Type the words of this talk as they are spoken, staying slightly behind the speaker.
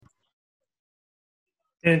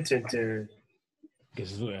Dun, dun, dun.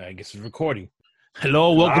 I guess it's recording.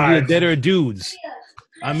 Hello, welcome to the Live. Deader Dudes.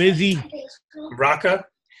 I'm Izzy. Raka.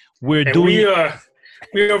 We're And we doing.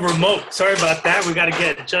 are remote. Sorry about that. We got to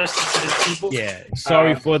get adjusted to the people. Yeah,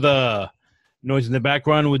 sorry for the noise in the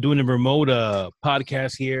background. We're doing a remote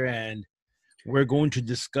podcast here, and we're going to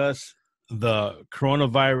discuss the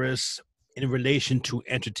coronavirus in relation to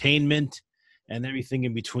entertainment and everything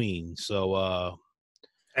in between. So,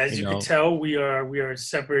 As you can tell, we are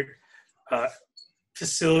separate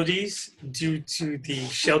facilities due to the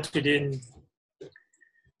sheltered-in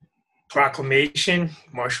proclamation,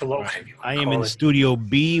 martial law. Whatever you I want to am call in it. Studio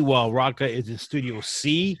B while Raka is in Studio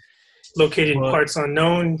C. Located in But- parts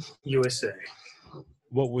unknown, USA.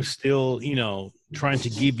 What we're still, trying to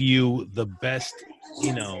give you the best,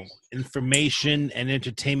 information and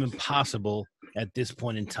entertainment possible at this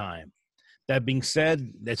point in time. That being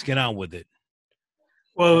said, let's get on with it.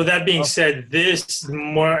 Well, with that being said, this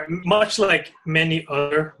much like many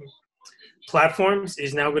other platforms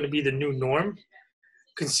is now going to be the new norm,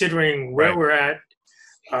 considering where Right. we're at.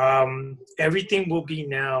 Everything will be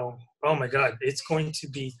now, oh my God, it's going to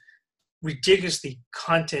be ridiculously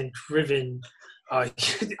content driven. I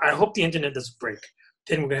hope the internet doesn't break.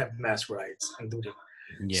 Then we're going to have mass riots and looting.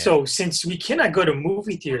 Yeah. So since we cannot go to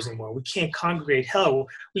movie theaters anymore, we can't congregate. Hell,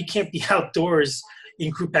 we can't be outdoors in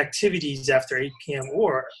group activities after 8 p.m.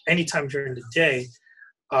 or anytime during the day.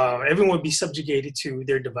 Everyone would be subjugated to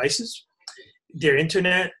their devices, their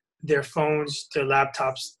internet, their phones, their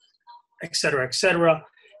laptops, et cetera, et cetera.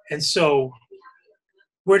 And so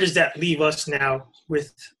where does that leave us now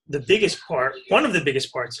with the biggest part, one of the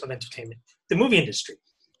biggest parts of entertainment, the movie industry?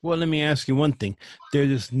 Well, let me ask you one thing. There's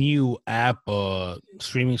this new app,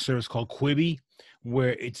 streaming service called Quibi,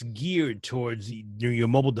 where it's geared towards your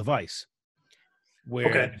mobile device,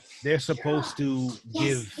 where they're supposed to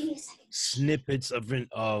give snippets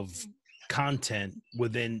of content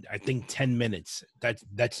within, I think, 10 minutes.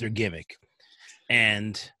 That's their gimmick.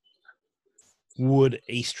 And would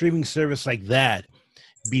a streaming service like that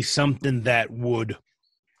be something that would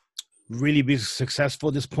really be successful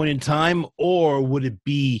at this point in time, or would it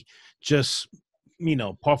be just,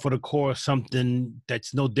 par for the course, something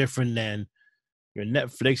that's no different than your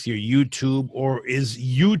Netflix, your YouTube, or is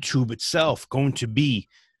YouTube itself going to be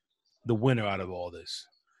the winner out of all this?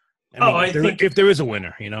 I think if there is a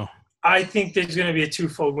winner, I think there's going to be a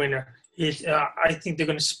twofold winner. I think they're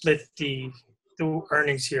going to split the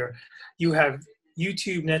earnings here. You have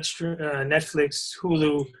YouTube, Netflix,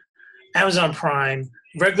 Hulu, Amazon Prime,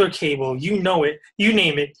 regular cable, you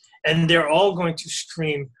name it, and they're all going to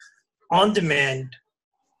stream on demand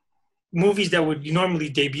movies that would normally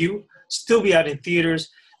debut, still be out in theaters,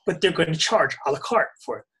 but they're going to charge a la carte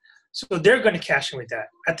for it. So they're going to cash in with that.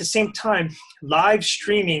 At the same time, live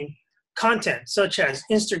streaming content such as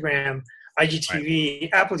Instagram, IGTV,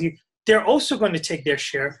 Apple TV, they're also going to take their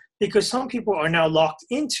share because some people are now locked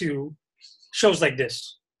into shows like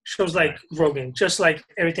this, shows like Rogan, just like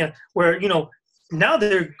everything else, where, now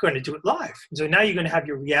they're going to do it live. So now you're going to have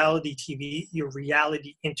your reality TV, your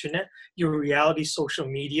reality internet, your reality social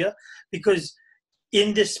media, because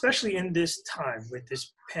especially in this time with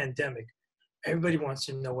this pandemic, everybody wants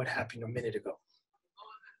to know what happened a minute ago,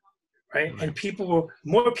 right? And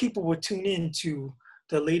more people will tune in to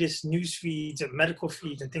the latest news feeds and medical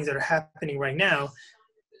feeds and things that are happening right now,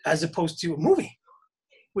 as opposed to a movie,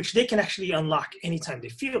 which they can actually unlock anytime they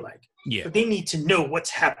feel like. Yeah. But they need to know what's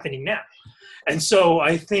happening now. And so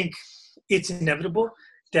I think it's inevitable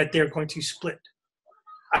that they're going to split.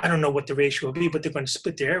 I don't know what the ratio will be, but they're going to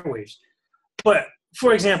split their airwaves. But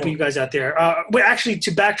for example, you guys out there, actually,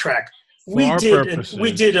 to backtrack, we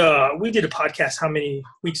did a podcast how many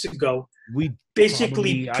weeks ago? We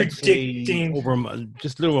basically predicting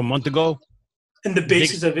just a little over a month ago. And the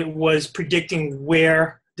basis of it was predicting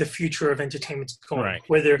where the future of entertainment is going, right.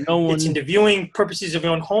 Whether it's in the viewing purposes of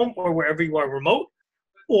your own home or wherever you are remote,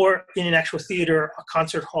 or in an actual theater, a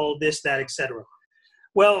concert hall, this, that, etc.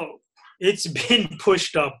 Well, it's been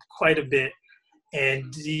pushed up quite a bit,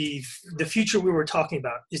 and the future we were talking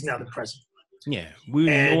about is now the present. Yeah,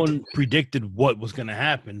 no one predicted what was going to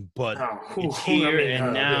happen, but it's here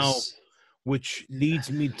now, which leads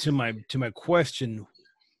me to my question: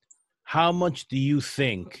 how much do you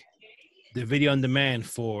think the video on demand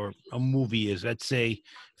for a movie is? Let's say,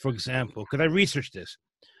 for example, because I researched this,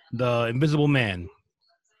 The Invisible Man.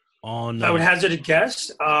 I would hazard a guess.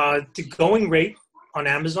 The going rate on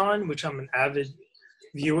Amazon, which I'm an avid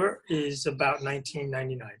viewer, is about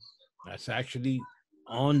 $19.99. That's actually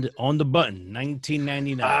on the button,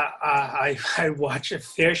 $19.99. I watch a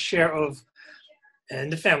fair share of,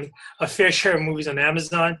 and the family, a fair share of movies on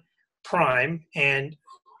Amazon Prime, and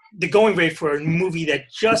the going rate for a movie that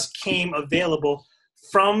just came available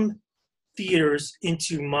from theaters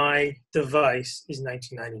into my device is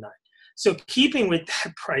 $19.99. So keeping with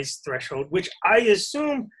that price threshold, which I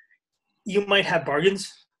assume you might have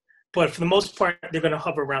bargains, but for the most part, they're going to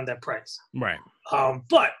hover around that price. Right.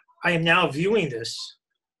 But I am now viewing this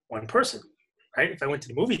one person, right? If I went to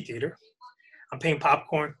the movie theater, I'm paying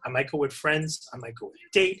popcorn. I might go with friends. I might go with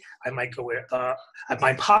a date. I might go with, I'm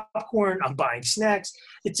buying popcorn. I'm buying snacks.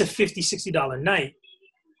 It's a $50, $60 night.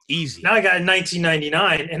 Easy. Now I got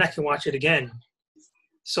 $19.99 and I can watch it again.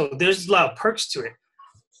 So there's a lot of perks to it.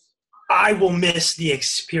 I will miss the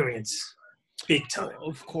experience big time.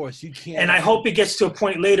 Of course, you can't. And I hope it gets to a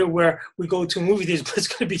point later where we go to a movie theater, but it's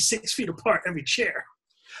going to be 6 feet apart every chair.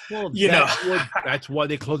 Well, that's why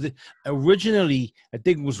they closed it. Originally, I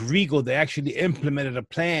think it was Regal. They actually implemented a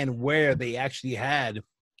plan where they actually had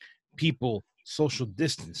people social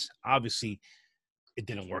distance. Obviously, it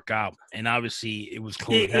didn't work out, and obviously, it was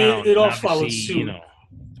closed down. It all followed suit.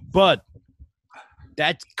 But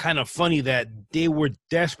that's kind of funny that they were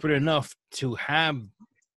desperate enough to have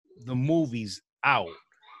the movies out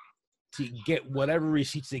to get whatever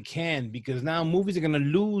receipts they can, because now movies are going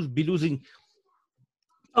to be losing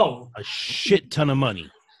a shit ton of money.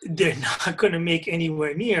 They're not going to make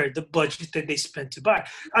anywhere near the budget that they spent to buy.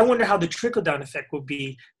 I wonder how the trickle-down effect will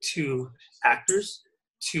be to actors,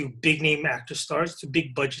 to big-name actor stars, to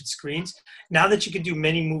big-budget screens. Now that you can do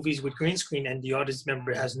many movies with green screen and the audience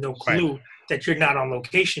member has no clue that you're not on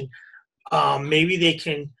location, maybe they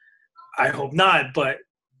can, I hope not, but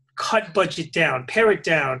cut budget down, pare it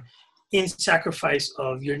down, in sacrifice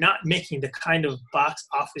of you're not making the kind of box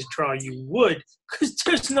office draw you would, because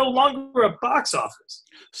there's no longer a box office.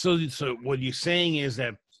 So what you're saying is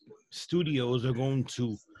that studios are going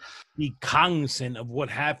to be cognizant of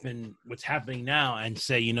what's happening now, and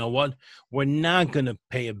say, you know what, we're not going to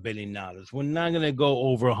pay $1 billion. We're not going to go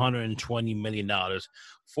over $120 million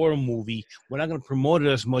for a movie. We're not going to promote it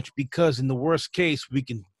as much, because in the worst case, we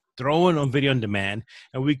can throw it on video on demand,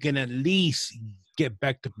 and we can at least get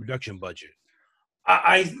back to production budget.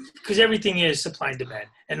 Because everything is supply and demand,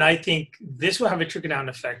 and I think this will have a trickle down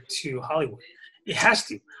effect to Hollywood. It has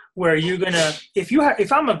to, where you're gonna, if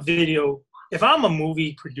I'm a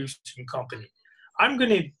movie producing company, I'm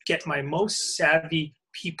gonna get my most savvy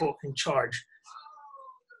people in charge,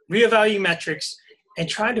 reevaluate metrics, and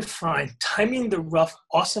try to find timing the rough,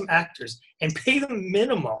 awesome actors and pay them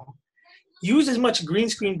minimum. Use as much green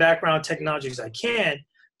screen background technology as I can,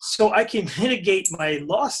 so I can mitigate my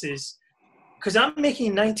losses, because I'm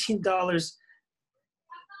making $19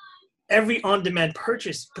 every on-demand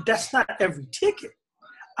purchase, but that's not every ticket.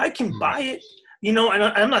 I can buy it, and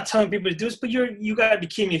I'm not telling people to do this, but you got to be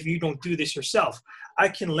kidding me if you don't do this yourself. I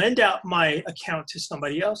can lend out my account to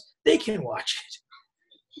somebody else. They can watch it.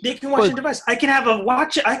 They can watch the device. I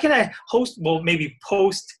can host, maybe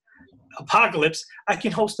post apocalypse, I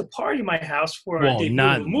can host a party in my house for a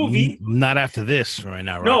movie. Not after this right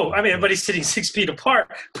now. Right? No, I mean, everybody's sitting 6 feet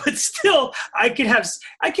apart, but still, I can have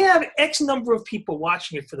X number of people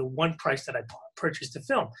watching it for the one price that I purchased the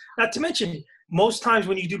film. Not to mention, most times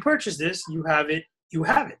when you do purchase this, you have it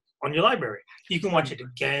on your library. You can watch it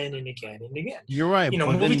again and again and again. You're right.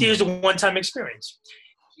 Movie theater is a one-time experience.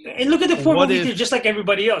 And look at the poor movie theater, just like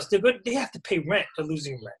everybody else. They have to pay rent. They're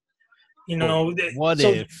losing rent.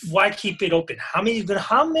 Why keep it open? How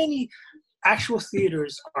many actual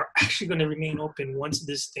theaters are actually going to remain open once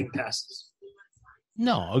this thing passes?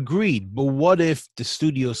 No, agreed. But what if the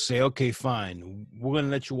studios say, okay, fine, we're going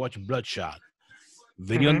to let you watch Bloodshot,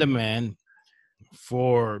 video on demand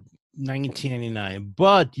for $19.99,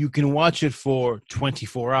 but you can watch it for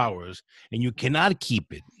 24 hours and you cannot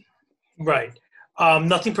keep it. Right.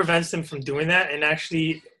 Nothing prevents them from doing that, and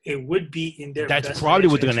actually, it would be in their best probably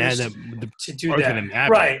what they're going to do that.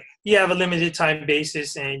 Right. You have a limited time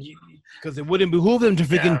basis, and because it wouldn't behoove them to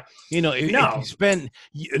freaking, if you spend,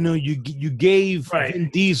 you gave Vin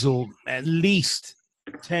Diesel at least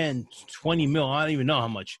 10, 20 mil. I don't even know how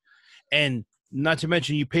much, and not to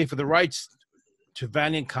mention you pay for the rights to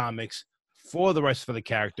Valiant Comics for the rest of the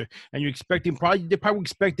character, and they're probably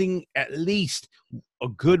expecting at least a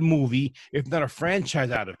good movie, if not a franchise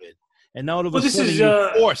out of it. And now all of a sudden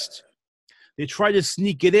you're forced. They tried to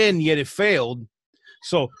sneak it in, yet it failed.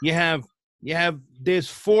 So there's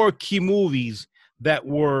 4 key movies that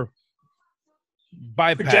were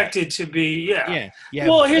bypassed. Projected to be, yeah.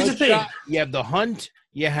 Well, here's the thing. You have The Hunt,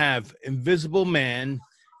 you have Invisible Man,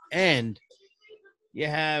 and you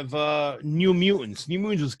have New Mutants. New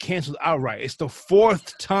Mutants was canceled outright. It's the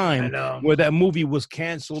 4th time where that movie was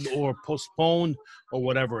canceled or postponed or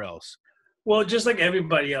whatever else. Well, just like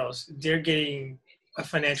everybody else, they're getting a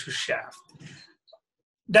financial shaft.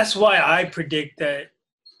 That's why I predict that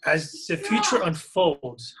as the future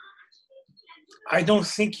unfolds, I don't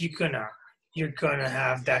think you're gonna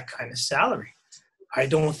have that kind of salary. I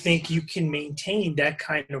don't think you can maintain that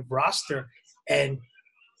kind of roster, and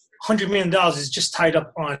 $100 million is just tied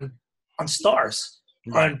up on stars,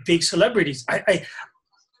 on big celebrities.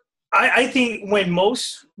 I think when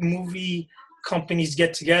most movie companies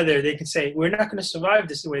get together, they can say, we're not going to survive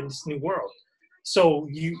this way in this new world. So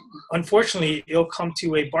unfortunately, it'll come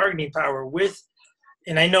to a bargaining power with,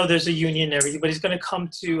 and I know there's a union and everything, but it's going to come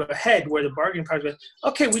to a head where the bargaining power is,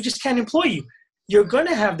 okay, we just can't employ you. You're going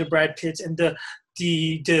to have the Brad Pitts and the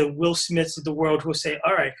Will Smiths of the world who will say,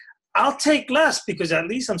 all right, I'll take less because at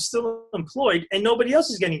least I'm still employed and nobody else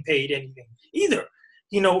is getting paid anything either.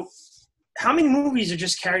 How many movies are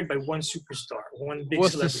just carried by one superstar, one big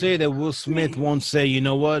What's celebrity? to say that Will Smith won't say, you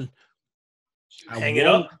know what? Hang it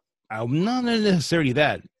up? I'm not necessarily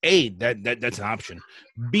that. A, that's an option.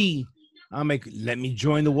 B, let me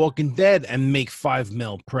join The Walking Dead and make $5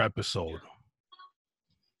 million per episode.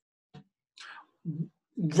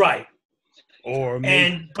 Right.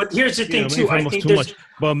 But here's the thing too. I think there's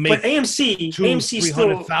but AMC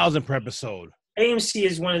 300,000 per episode. AMC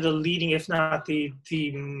is one of the leading, if not the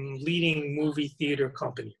leading movie theater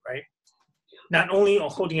company, right? Not only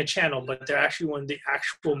holding a channel, but they're actually one of the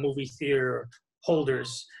actual movie theater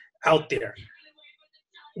holders out there.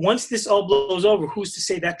 Once this all blows over, who's to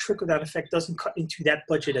say that trickle-down effect doesn't cut into that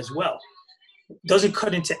budget as well? Doesn't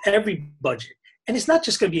cut into every budget. And it's not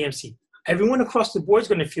just going to be AMC. Everyone across the board is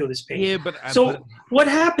going to feel this pain. Yeah, what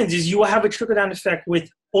happens is you will have a trickle-down effect with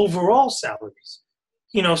overall salaries.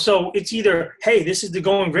 So it's either, hey, this is the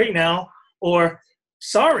going great now, or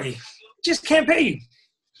sorry, just can't pay you.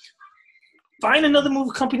 Find another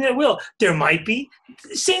movie company that will. There might be.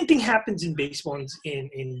 Same thing happens in baseball and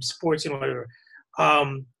in sports and whatever.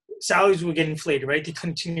 Salaries will get inflated, right? They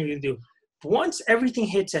continue to do. But once everything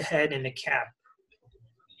hits a head and a cap,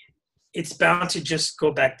 it's bound to just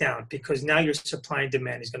go back down because now your supply and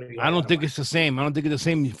demand is going to be. I don't think it's the same. I don't think it's the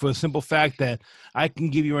same for the simple fact that I can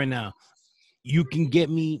give you right now. You can give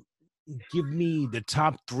me the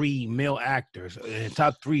top 3 male actors and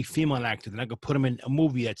top 3 female actors, and I could put them in a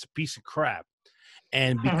movie that's a piece of crap.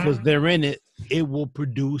 And because they're in it, it will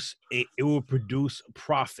produce a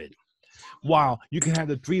profit. While you can have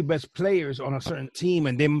the 3 best players on a certain team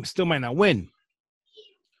and they still might not win.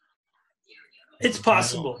 It's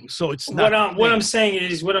possible. So it's not. What I'm saying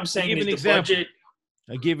is the budget.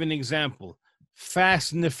 I'll give an example.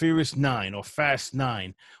 Fast and the Furious 9 or Fast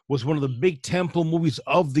 9 was one of the big temple movies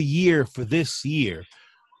of the year for this year.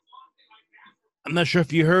 I'm not sure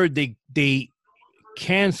if you heard they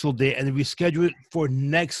canceled it and rescheduled it for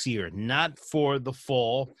next year, not for the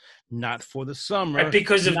fall, not for the summer, right,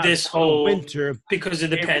 because of this whole winter, because of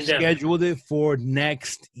the pandemic. Scheduled it for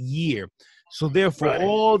next year. So therefore,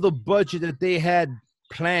 all the budget that they had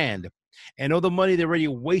planned and all the money they already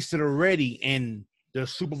wasted in the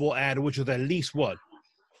Super Bowl ad, which was at least what?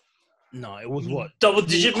 No, it was what?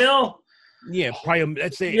 Double-digit mil? Yeah, probably,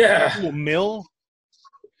 let's say a mil.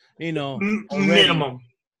 Minimum.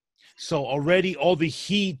 So already all the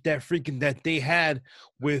heat that they had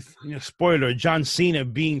with, spoiler, John Cena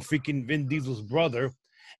being freaking Vin Diesel's brother,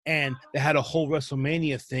 and they had a whole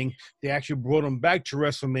WrestleMania thing. They actually brought him back to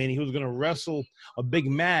WrestleMania. He was going to wrestle a big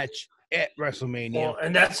match at WrestleMania. Well,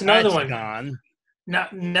 and that's another one. Gone.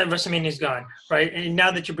 Not WrestleMania's gone, right? And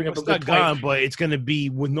now that you bring up a good point, gone, but it's going to be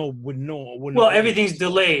with no. Well, everything's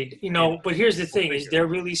delayed, But here's the thing: is there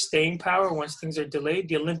really staying power once things are delayed?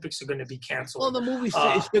 The Olympics are going to be canceled. Well, the movie's people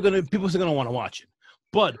are still going to want to watch it,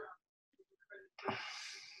 but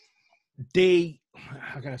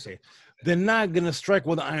how can I say? They're not going to strike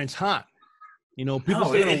while the iron's hot. People are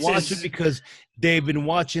going to watch it because they've been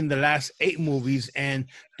watching the last 8 movies, and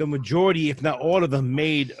the majority, if not all of them,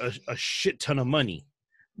 made a shit ton of money.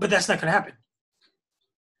 But that's not going to happen.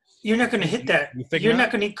 You're not going to hit that. You're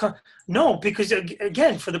not going to – no, because,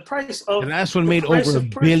 again, for the price of – the last one made over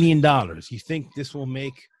 $1 billion. You think this will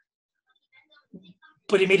make –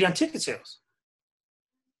 But it made it on ticket sales.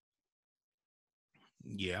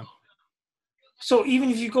 Yeah. So even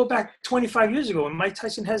if you go back 25 years ago, and Mike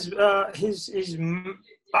Tyson has his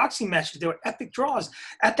boxing matches, they were epic draws.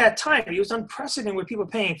 At that time, it was unprecedented with people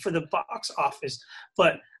paying for the box office.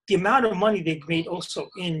 But the amount of money they made also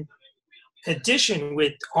in addition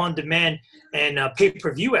with on-demand and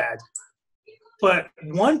pay-per-view ads. But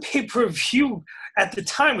one pay-per-view at the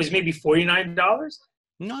time was maybe $49.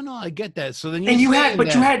 No, I get that. So then you had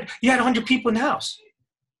 100 people in the house.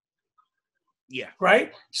 Yeah.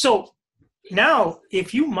 Right? So now,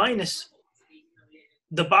 if you minus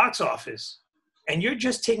the box office and you're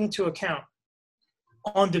just taking into account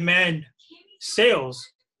on-demand sales,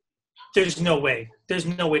 there's no way. There's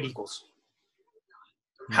no way it equals.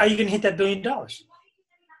 How are you going to hit that $1 billion?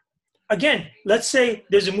 Again, let's say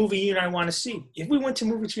there's a movie you and I want to see. If we went to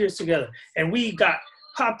movie theaters together and we got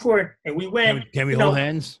popcorn and we went, can we hold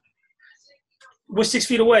hands? We're 6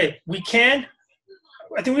 feet away. We can.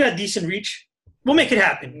 I think we got decent reach. We'll make it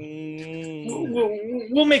happen.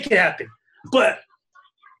 We'll make it happen. But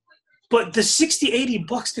the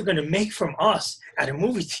 $60-$80 they're going to make from us at a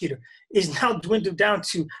movie theater is now dwindled down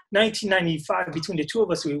to $19.95 between the two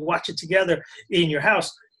of us. We watch it together in your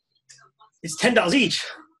house. It's $10 each.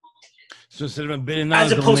 So instead of $1 billion,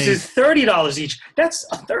 as opposed to $30 each, that's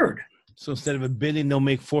a third. So instead of $1 billion, they'll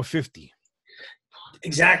make $450.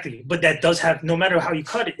 Exactly, but that does have. No matter how you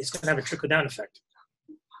cut it, it's going to have a trickle down effect.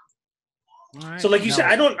 Right. So, like you said,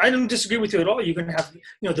 I don't disagree with you at all. You're going to have,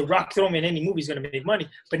 The Rock throwing in any movie is going to make money,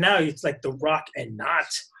 but now it's like The Rock and not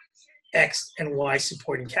X and Y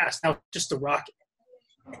supporting cast. Now just The Rock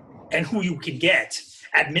and who you can get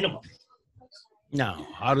at minimum. Now,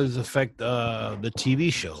 how does it affect the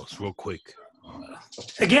TV shows, real quick?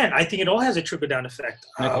 Again, I think it all has a trickle-down effect.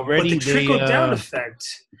 Already, but the trickle-down effect...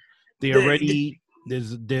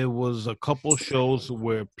 There was a couple shows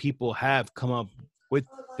where people have come up with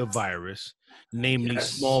the virus, namely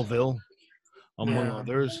Smallville, among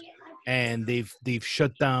others, and they've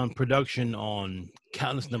shut down production on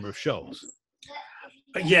countless number of shows.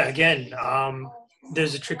 Yeah, again,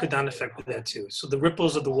 there's a trickle-down effect with that too. So the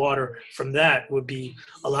ripples of the water from that would be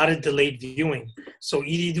a lot of delayed viewing. So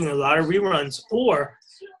either doing a lot of reruns or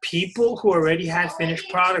people who already had finished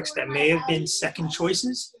products that may have been second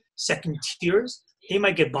choices, second tiers, they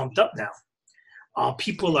might get bumped up now.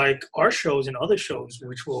 People like our shows and other shows,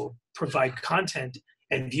 which will provide content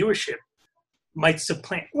and viewership,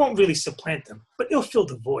 won't really supplant them, but they'll fill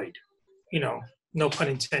the void. No pun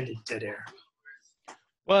intended, dead air.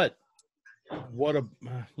 But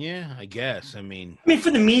I guess. I mean,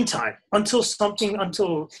 for the meantime, until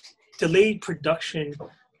delayed production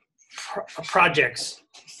projects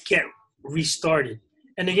get restarted.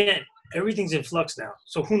 And again, everything's in flux now.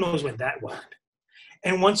 So who knows when that will happen.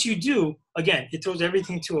 And once you do, again, it throws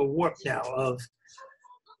everything to a warp now of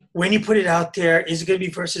when you put it out there, is it going to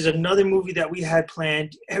be versus another movie that we had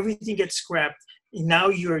planned? Everything gets scrapped. And now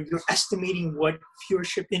you're estimating what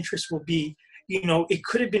viewership interest will be. It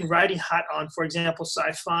could have been riding hot on, for example,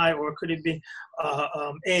 sci-fi, or it could have been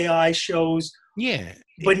AI shows. Yeah.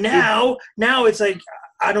 But now it's like,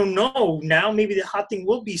 I don't know. Now maybe the hot thing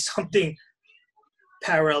will be something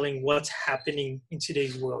paralleling what's happening in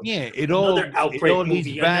today's world. Yeah, it all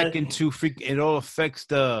leads back into it all affects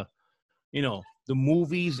the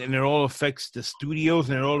movies, and it all affects the studios,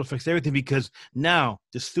 and it all affects everything, because now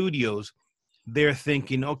the studios, they're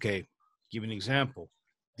thinking, okay, give an example,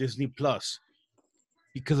 Disney Plus.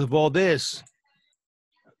 Because of all this,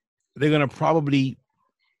 they're going to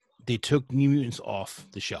they took New Mutants off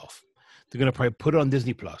the shelf. They're going to probably put it on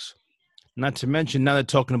Disney Plus. Not to mention, now they're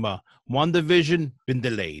talking about WandaVision, been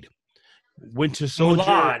delayed. Winter Soldier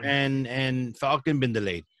and Falcon been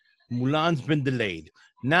delayed. Mulan's been delayed.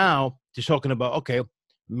 Now they're talking about, okay,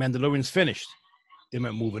 Mandalorian's finished. They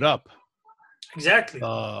might move it up. Exactly.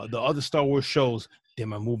 The other Star Wars shows, they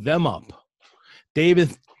might move them up. They're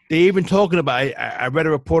even talking about, I read a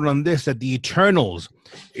report on this, that the Eternals,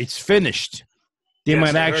 it's finished. They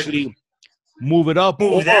might actually move it up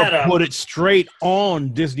or put it straight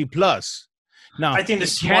on Disney Plus. Now, I think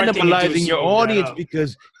it's cannibalizing your audience,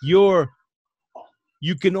 because you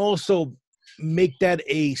can also make that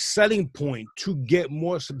a selling point to get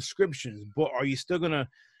more subscriptions. But are you still going to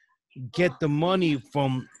get the money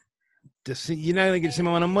from you're not going to get the same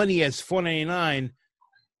amount of money as $4.99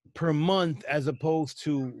 per month, as opposed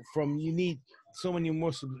to you need so many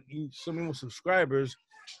more subscribers,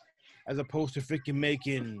 as opposed to freaking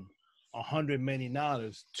making $100 million,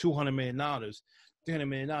 $200 million, $300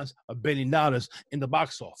 million, $1 billion in the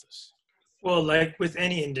box office. Well, like with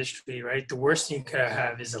any industry, right? The worst thing you could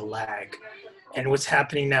have is a lag. And what's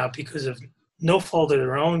happening now, because of no fault of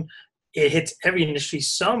their own, it hits every industry,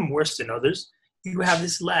 some worse than others. You have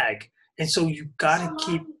this lag. And so you got to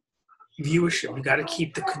keep viewership. You got to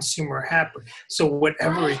keep the consumer happy. So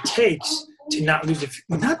whatever it takes to not lose it,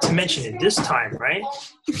 not to mention at this time, right?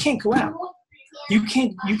 You can't go out. You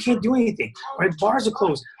can't do anything, right? Bars are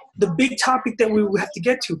closed. The big topic that we have to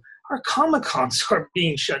get to, our Comic-Cons are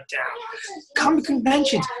being shut down. Comic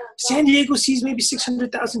conventions. San Diego sees maybe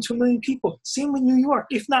 600,000 to 1 million people. Same with New York,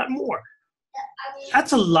 if not more.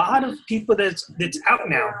 That's a lot of people that's out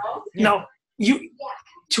now. Now,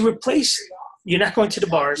 to replace You're not going to the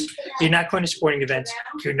bars. You're not going to sporting events.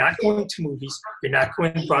 You're not going to movies. You're not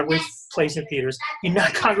going to Broadway plays and theaters. You're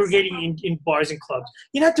not congregating in bars and clubs.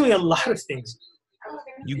 You're not doing a lot of things.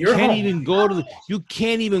 You can't even go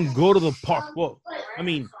to the park. Well, I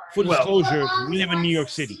mean, full disclosure, we live in New York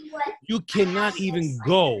City. You cannot even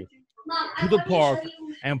go to the park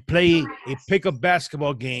and play a pickup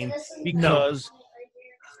basketball game because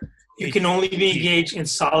you can only be engaged in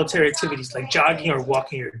solitary activities like jogging or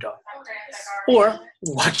walking your dog, or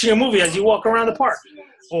watching a movie as you walk around the park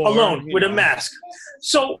alone with a mask.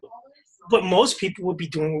 So, but most people will be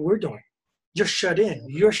doing what we're doing. You're shut in.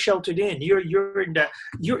 You're sheltered in. You're in the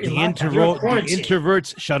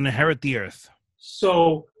introverts shall inherit the earth.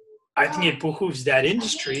 So, I think it behooves that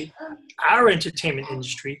industry, our entertainment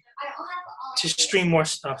industry, to stream more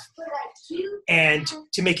stuff and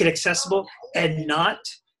to make it accessible and not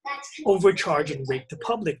overcharge and rape the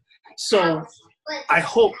public. So I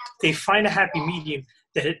hope they find a happy medium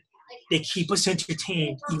that they keep us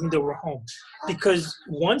entertained even though we're home. Because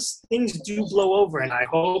once things do blow over, and I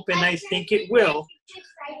hope and I think it will,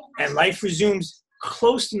 and life resumes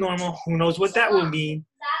close to normal, who knows what that will mean,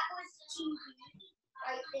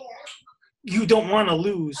 you don't want to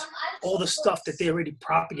lose all the stuff that they already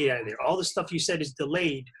propagate out of there. All the stuff you said is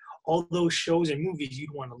delayed. All those shows and movies, you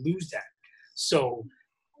don't want to lose that. So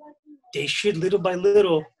they should, little by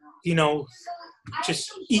little,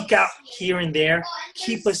 just eke out here and there,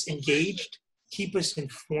 keep us engaged, keep us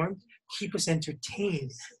informed, keep us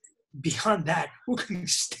entertained. Beyond that, we're going to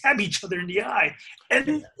stab each other in the eye.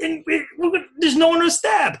 And there's no one to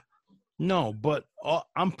stab. No, but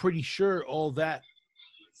I'm pretty sure all that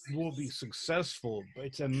will be successful, but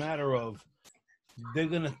it's a matter of they're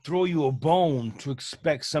gonna throw you a bone to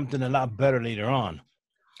expect something a lot better later on,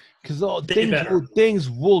 because things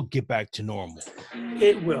will get back to normal.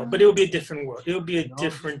 It will, but it will be a different world. It will be a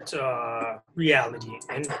different reality,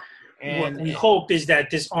 and what we hope is that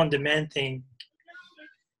this on-demand thing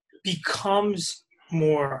becomes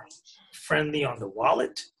more friendly on the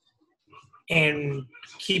wallet and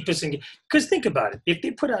keep us engaged. Because think about it. If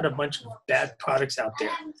they put out a bunch of bad products out there,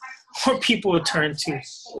 more people will turn to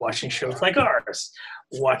watching shows like ours,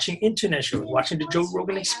 watching internet shows, watching the Joe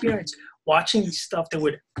Rogan Experience, watching stuff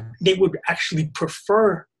that they would actually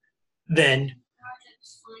prefer than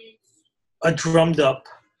a drummed up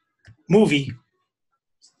movie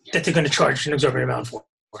that they're going to charge an exorbitant amount for.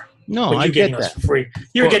 No, I get that. Us for free.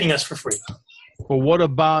 You're getting us for free. But what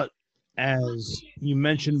about, as you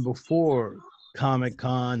mentioned before,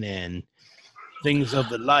 Comic-Con and things of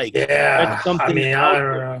the like? Yeah, I don't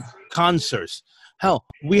know. Concerts. Hell,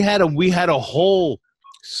 we had a whole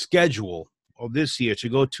schedule of this year to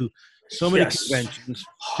go to so many conventions,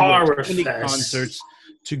 horror so many concerts,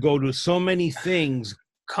 to go to so many things,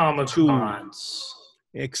 Comic-Cons,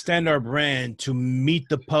 to extend our brand, to meet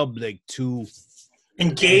the public, to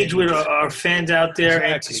engage with our fans out there,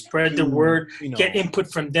 and to spread the word, get input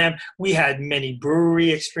from them. We had many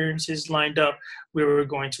brewery experiences lined up. We were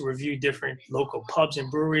going to review different local pubs and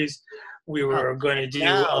breweries. We were going to do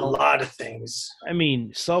a lot of things. I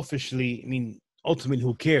mean, selfishly, ultimately,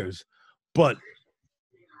 who cares? But,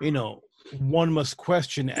 one must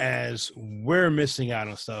question, as we're missing out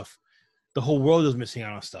on stuff, the whole world is missing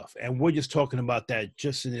out on stuff. And we're just talking about that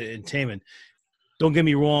just in the entertainment. Don't get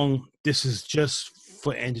me wrong. This is just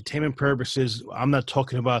for entertainment purposes. I'm not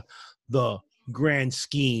talking about the grand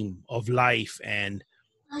scheme of life and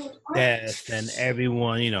death and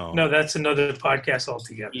everyone, No, that's another podcast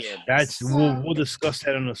altogether. Yeah, we'll discuss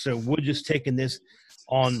that on the show. We're just taking this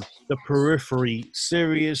on the periphery,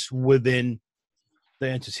 serious within the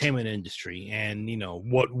entertainment industry, and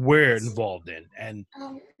what we're involved in and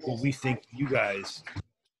what we think you guys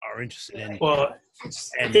are interested in. Well,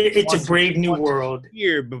 it's a brave new world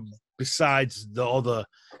here, but besides all the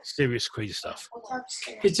serious, crazy stuff.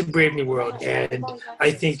 It's a brave new world, and I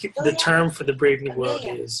think the term for the brave new world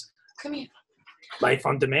is life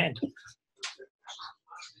on demand.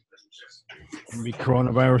 Maybe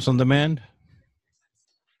coronavirus on demand?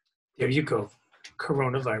 There you go.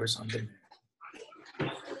 Coronavirus on demand.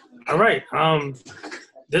 All right.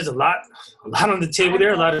 There's a lot on the table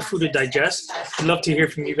there, a lot of food to digest. I'd love to hear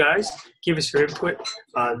from you guys. Give us your input.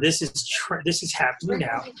 This is happening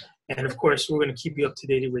now. And, of course, we're going to keep you up to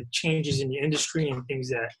date with changes in the industry and things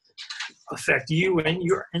that affect you and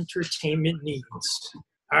your entertainment needs.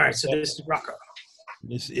 All right, so this is Rocco.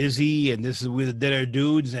 This is Izzy, and this is We the Dead Air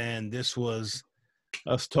Dudes, and this was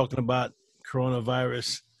us talking about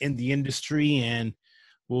coronavirus in the industry, and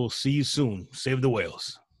we'll see you soon. Save the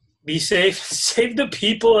whales. Be safe. Save the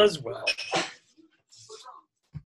people as well.